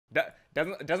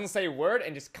Doesn't say a word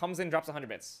and just comes in, drops 100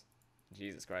 bits.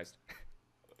 Jesus Christ.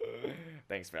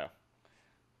 Thanks, bro.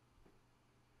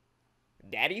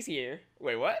 Daddy's here.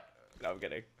 Wait, what? No, I'm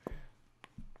kidding.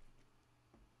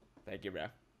 Thank you, bro.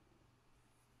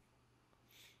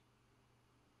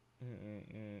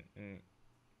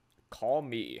 Call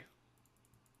me.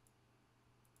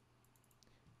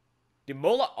 Dude,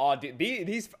 Mola. Oh, dude,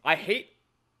 these. I hate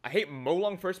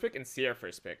Molong first pick and Sierra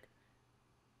first pick.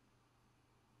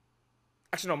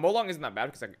 Actually, no, Molong isn't that bad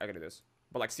because I can do this.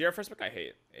 But like Sierra first pick, I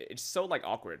hate. It's so like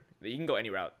awkward. You can go any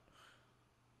route.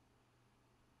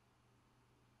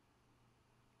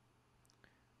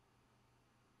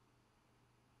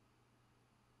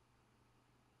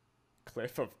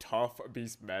 Cliff of tough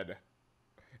beast med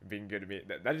being good to me.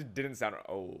 That just didn't sound.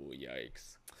 Oh,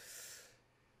 yikes.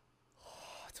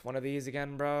 It's one of these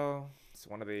again, bro. It's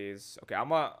one of these. Okay,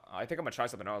 I think I'm gonna try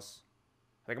something else.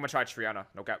 I think I'm gonna try Triana.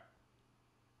 No cap.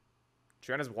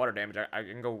 Triana's water damage. I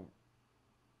can go.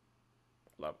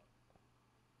 Hold up.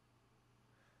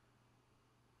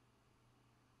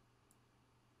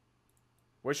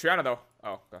 Where's Triana though?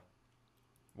 Oh, okay.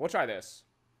 We'll try this.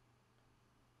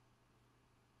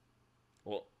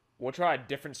 We'll try a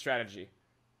different strategy.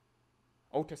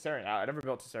 Oh, Tessarian. I never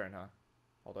built Tessarian, huh?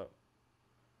 Hold up.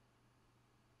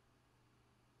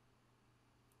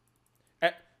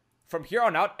 From here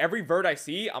on out, every vert I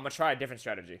see, I'm gonna try a different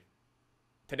strategy.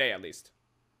 Today, at least.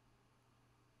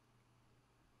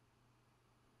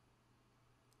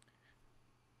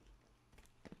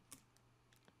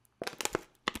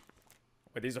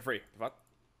 Wait, these are free. Fuck.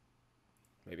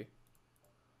 Maybe.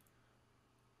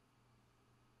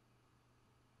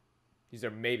 These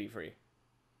are maybe free.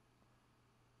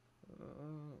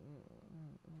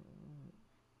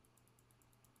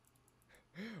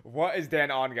 What is Dan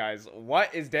on, guys?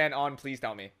 What is Dan on? Please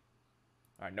tell me.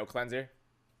 Alright, no cleanser.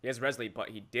 He has res lead, but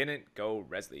he didn't go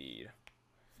res lead.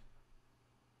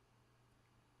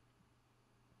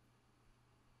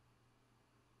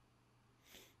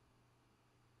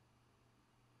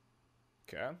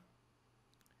 Okay.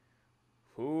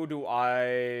 Who do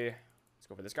I... Let's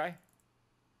go for this guy.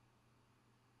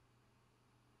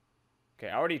 Okay,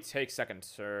 I already take second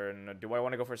turn. Do I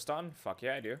want to go for a stun? Fuck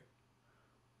yeah, I do.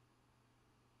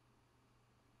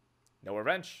 No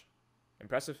revenge.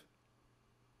 Impressive.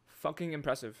 Fucking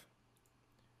impressive.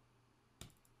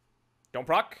 Don't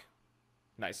proc.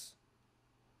 Nice.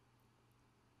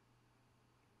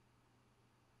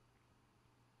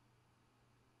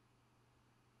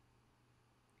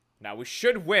 Now we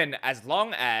should win as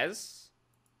long as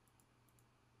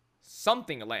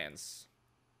something lands.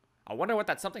 I wonder what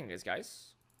that something is,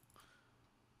 guys.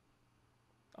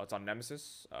 Oh, it's on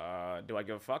Nemesis. Do I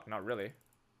give a fuck? Not really.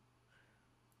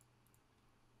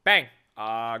 Bang!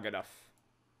 Good enough.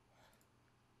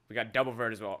 We got double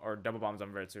vert as well, or double bombs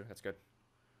on vert too. That's good.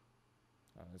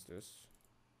 Let's do this.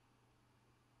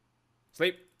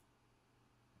 Sleep.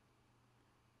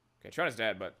 Okay, Trina's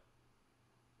dead, but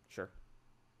sure.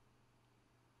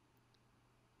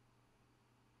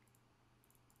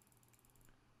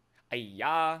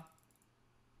 Ayah.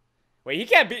 Wait, he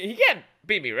can't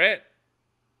beat me, right?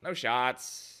 No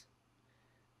shots.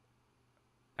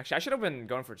 Actually, I should have been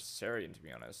going for Tessarian, to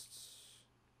be honest.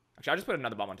 Actually, I'll just put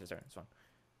another bomb on Tessarian. It's fine.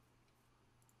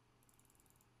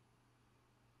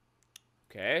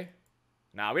 Okay.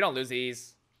 Nah, we don't lose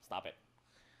these. Stop it.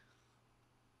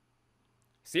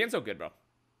 CN's so good, bro.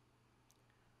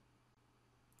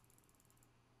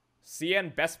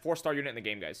 CN, best 4-star unit in the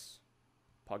game, guys.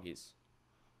 Puggies.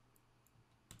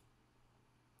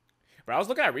 Bro, I was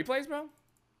looking at replays, bro.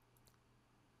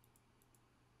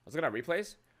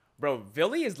 Bro,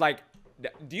 Villy is like...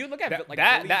 Do you look at... Like,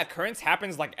 that occurrence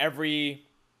happens like every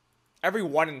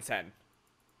 1 in 10.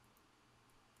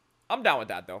 I'm down with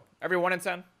that, though. Every 1 in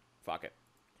 10? Fuck it.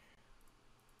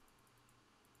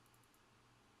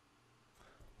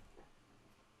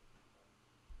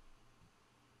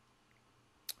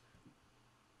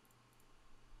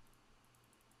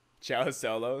 Ciao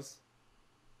solos.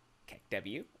 Kick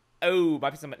W. Oh,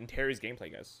 might be some in Terry's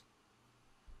gameplay, guys.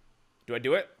 Do I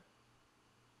do it?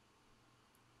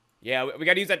 Yeah, we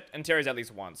gotta use that in Terry's at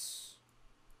least once.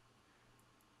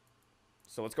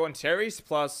 So let's go in Terry's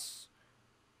plus...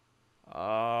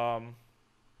 Fuck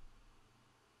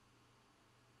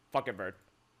it, Bird.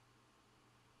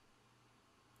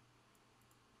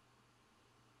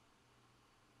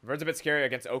 Bird's a bit scary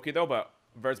against Oki, though, but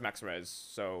Bird's max res,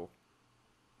 so...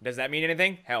 Does that mean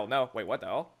anything? Hell no. Wait, what the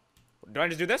hell? Do I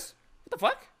just do this? What the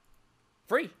fuck?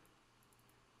 Free.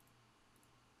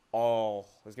 Oh,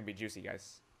 this is gonna be juicy,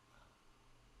 guys.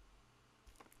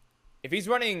 If he's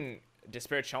running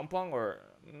Despair Chompong or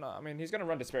no? I mean, he's gonna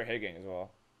run Despair Higging as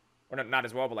well, or not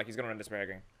as well, but like he's gonna run Despair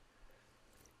Higging.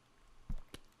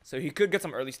 So he could get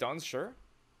some early stuns, sure.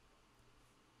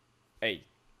 Hey,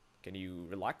 can you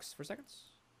relax for seconds?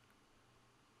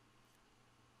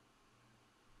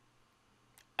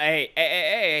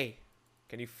 Hey.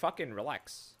 Can you fucking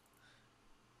relax?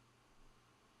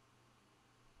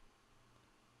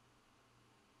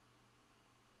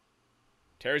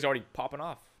 Terry's already popping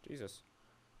off. Jesus.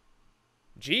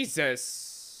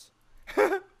 Jesus.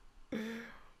 What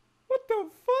the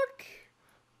fuck?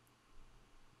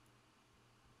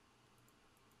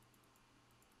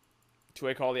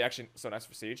 Two-way call the action so nice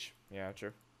for Siege. Yeah,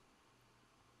 true.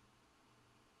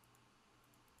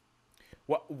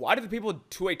 What? Why do the people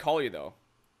two-way call you though?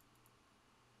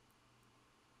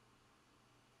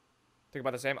 Think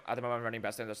about the same. At the moment, I'm running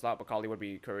best in the slot, but Kali would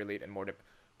be curry lead and more dip.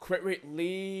 Crit rate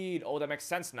lead. Oh, that makes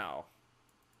sense now.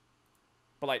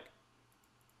 But like,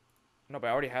 no, but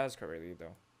I already has crit rate lead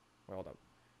though. Wait, hold up.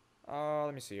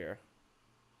 Let me see here.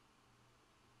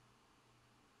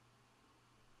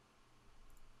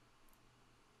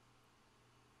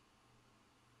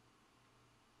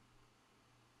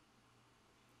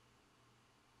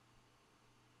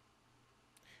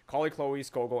 Kali, Chloe,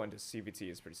 Skogel into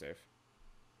CVT is pretty safe.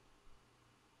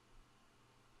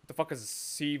 What the fuck is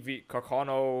CV?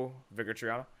 Carcano, Vigor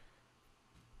Triana?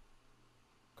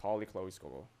 Kali, Chloe,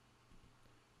 Skogel.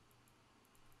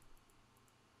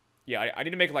 Yeah, I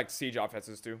need to make like siege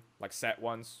offenses too. Like set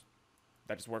ones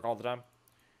that just work all the time.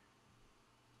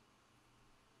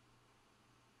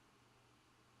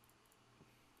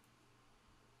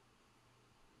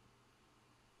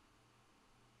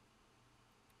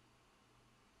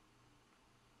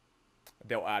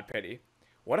 They'll add pity.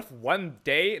 What if one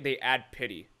day they add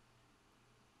pity?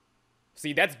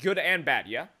 See, that's good and bad,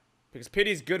 yeah? Because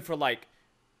pity is good for like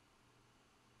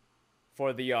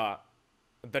for the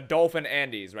dolphin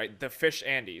Andes, right? The fish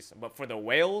Andes. But for the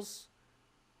whales,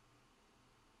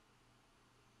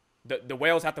 the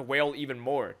whales have to whale even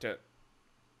more to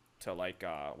like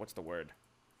what's the word?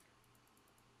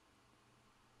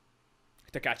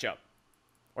 To catch up.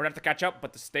 Or not to catch up,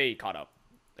 but to stay caught up.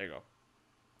 There you go.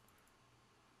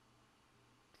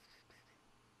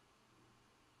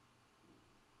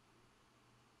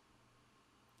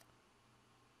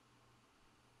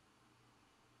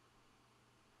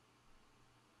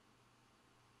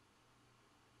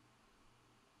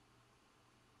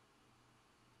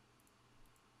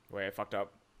 Wait, I fucked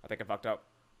up. I think I fucked up.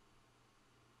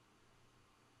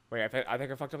 Wait, I think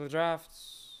I fucked up the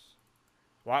drafts.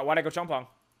 Why'd I go Chompong?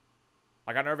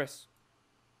 I got nervous.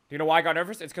 Do you know why I got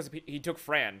nervous? It's because he took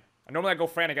Fran. Normally I go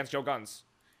Fran against Joe Guns.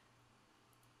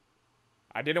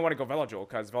 I didn't want to go Velojoul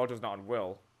because Velojul's not on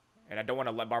Will. And I don't want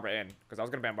to let Barbara in because I was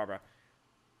going to ban Barbara.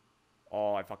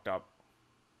 Oh, I fucked up.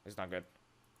 It's not good.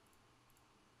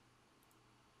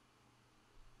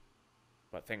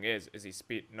 But thing is he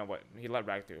speed? No, but he let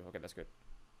Rag through. Okay, that's good.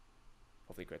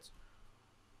 Hopefully he crits.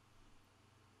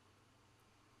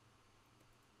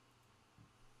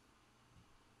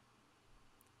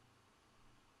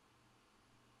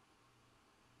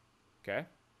 Okay.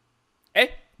 Eh?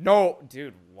 No,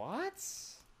 dude, what?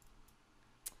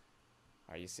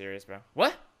 Are you serious, bro?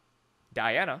 What?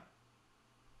 Diana?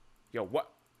 Yo,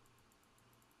 what?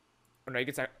 Oh, no, you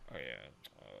can say. Oh, yeah.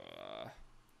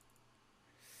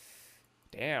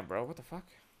 Damn, bro. What the fuck?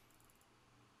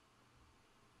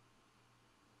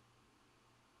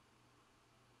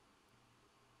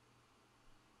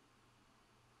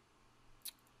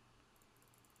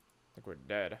 I think we're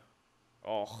dead.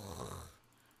 Oh.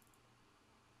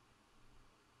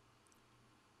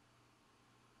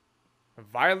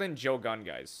 Violent Joe Gun,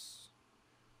 guys.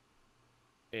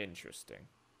 Interesting.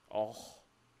 Oh.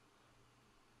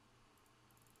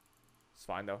 It's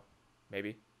fine, though.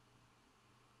 Maybe.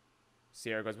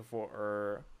 Sierra goes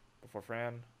before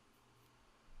Fran.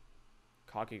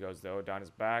 Cocky goes, though. Down his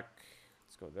back.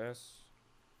 Let's go this.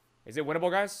 Is it winnable,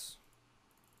 guys?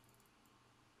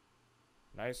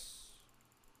 Nice.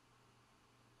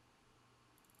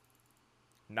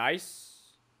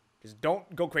 Nice. Just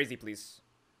don't go crazy, please.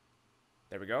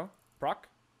 There we go. Proc.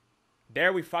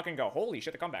 There we fucking go. Holy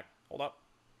shit, the comeback. Hold up.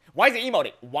 Why is he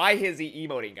emoting? Why is he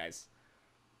emoting, guys?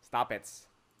 Stop it.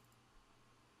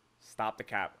 Stop the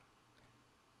cap.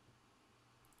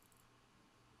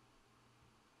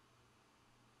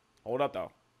 Hold up,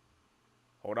 though.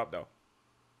 Hold up, though.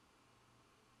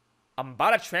 I'm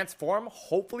about to transform.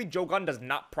 Hopefully, Joe Gun does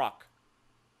not proc.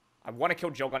 I want to kill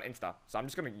Joe Gun insta. So I'm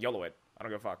just going to YOLO it. I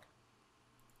don't give a fuck.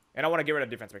 And I want to get rid of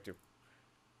defense pick, too.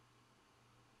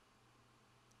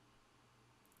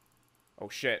 Oh,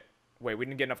 shit. Wait, we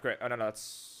didn't get enough crit. Oh, no,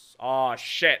 that's... Oh,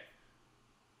 shit.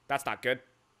 That's not good.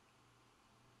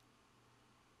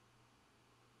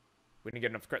 We didn't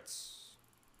get enough crits.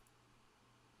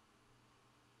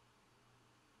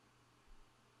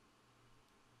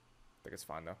 I think it's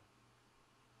fine, though.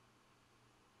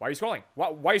 Why are you scrolling? Why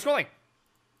are you scrolling?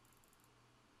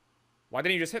 Why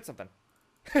didn't you just hit something?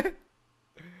 The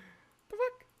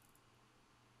fuck?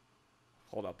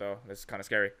 Hold up, though. This is kind of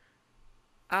scary.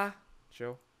 Ah,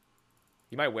 chill.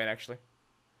 You might win, actually.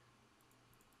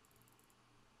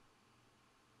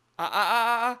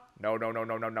 No, no, no,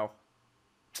 no, no, no.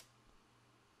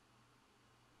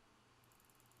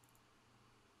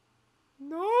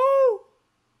 No!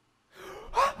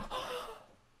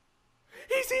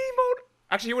 He's emote.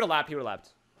 Actually, he would have lapped. He would have lapped.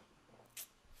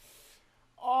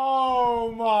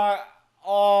 Oh my.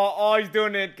 Oh, he's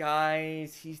doing it,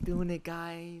 guys. He's doing it,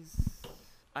 guys.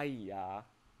 Ayya.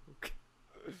 Okay.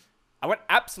 I went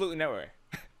absolutely nowhere.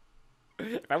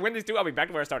 If I win these two, I'll be back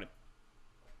to where I started.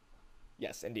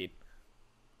 Yes, indeed.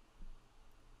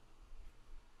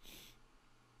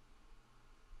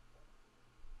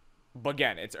 But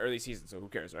again, it's early season, so who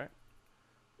cares, right?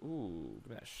 Ooh, give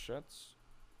me that shit.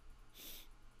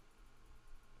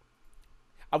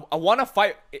 I want to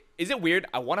fight. Is it weird?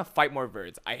 I want to fight more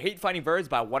Verds. I hate fighting Verds,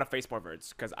 but I want to face more Verds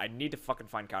because I need to fucking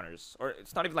find counters. Or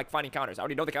it's not even like finding counters. I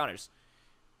already know the counters.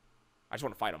 I just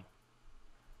want to fight them.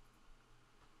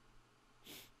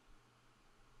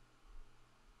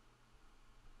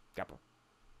 Capo.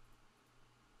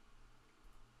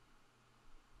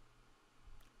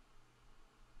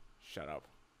 Shut up.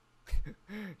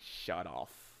 Shut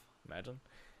off. Imagine.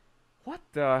 What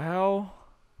the hell?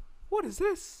 What is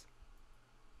this?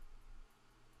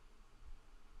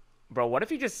 Bro, what if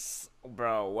he just...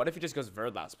 Bro, what if he just goes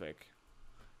Verd last pick?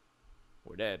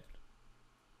 We're dead.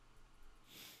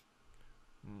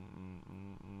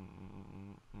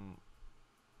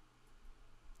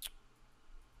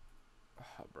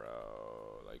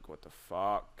 Bro, like, what the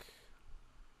fuck?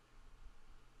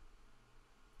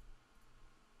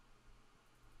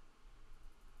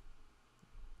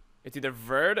 It's either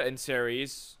Verd and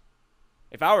Ceres.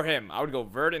 If I were him, I would go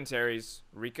Verd and Ceres.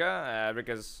 Rika.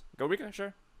 Rika's... Go Rika,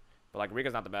 sure. But, like,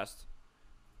 Rika's not the best.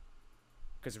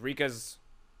 Because Rika's...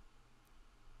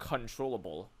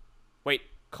 controllable. Wait,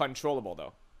 controllable,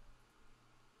 though.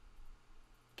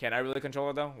 Can I really control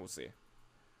it, though? We'll see.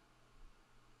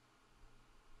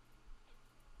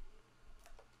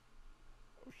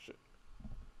 Oh, shit.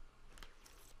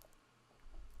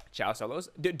 Chow solos?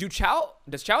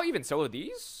 Does Chow even solo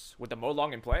these? With the Mo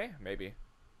Long in play? Maybe.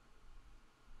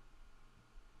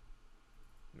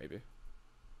 Maybe.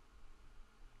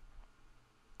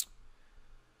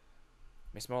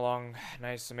 Miss Mo Long,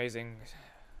 nice, amazing.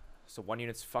 So one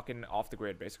unit's fucking off the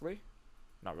grid, basically.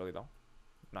 Not really, though.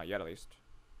 Not yet, at least.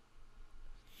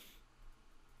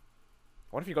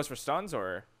 What if he goes for stuns,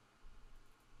 or...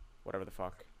 whatever the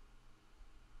fuck.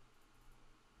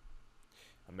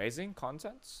 Amazing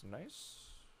content. Nice.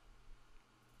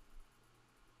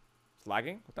 It's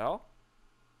lagging. What the hell?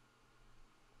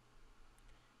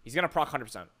 He's gonna proc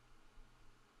 100%.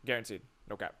 Guaranteed.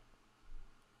 No cap.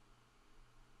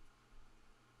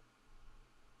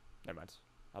 Never mind.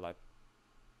 I lied.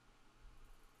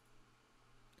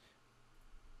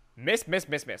 Miss.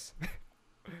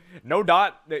 No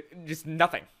dot. Just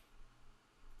nothing.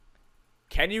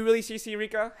 Can you really CC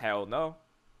Rika? Hell no.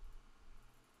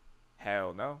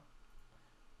 Hell no.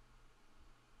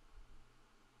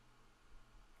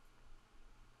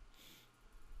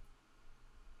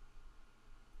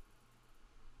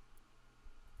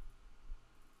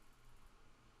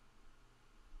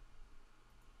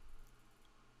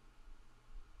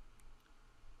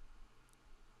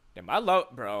 Damn, I love...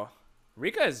 Bro.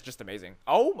 Rika is just amazing.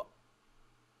 Oh.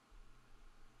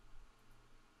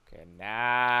 Okay,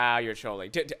 now you're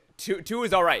trolling. Two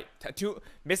is alright.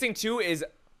 Missing 2 is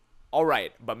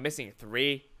alright. But missing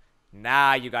 3...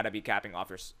 Now you gotta be capping off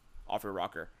your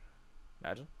rocker.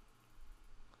 Imagine.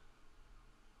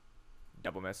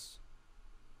 Double miss.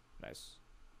 Nice.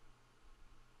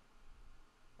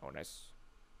 Oh, nice.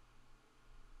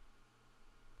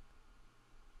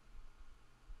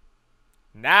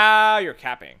 Now you're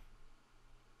capping.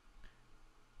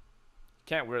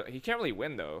 He can't really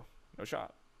win though. No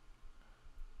shot.